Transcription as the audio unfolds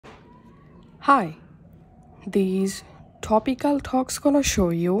Hi, these topical talks gonna show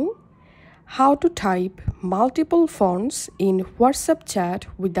you how to type multiple fonts in WhatsApp chat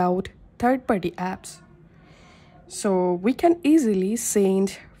without third-party apps. So we can easily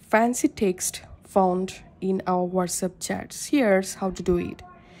send fancy text font in our WhatsApp chats. Here's how to do it.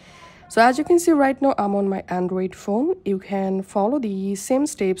 So as you can see right now, I'm on my Android phone. You can follow the same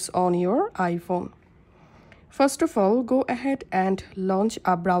steps on your iPhone. First of all, go ahead and launch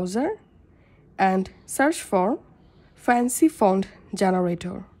a browser and search for fancy font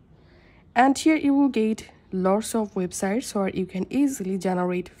generator, and here you will get lots of websites where you can easily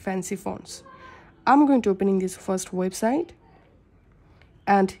generate fancy fonts. I'm going to open in this first website,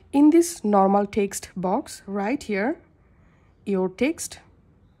 and in this normal text box right here, your text,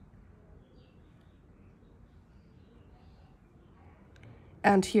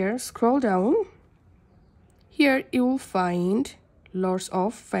 and here scroll down. Here you will find lots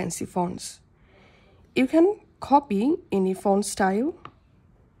of fancy fonts. You can copy any font style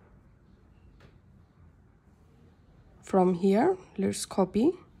from here. Let's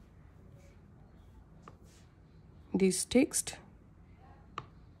copy this text.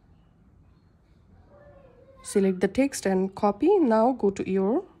 Select the text and copy. Now go to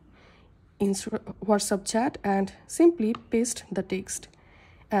your WhatsApp chat and simply paste the text.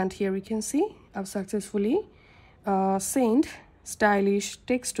 And here we can see I've successfully sent stylish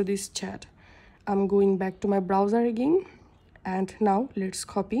text to this chat. I'm going back to my browser again, and now let's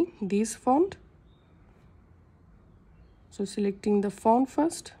copy this font. So selecting the font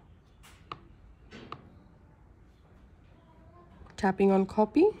first, tapping on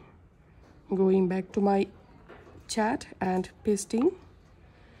copy, going back to my chat and pasting.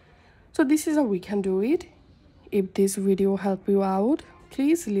 So this is how we can do it. If this video helped you out,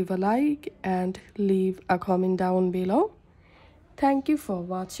 please leave a like and leave a comment down below. Thank you for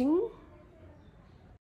watching.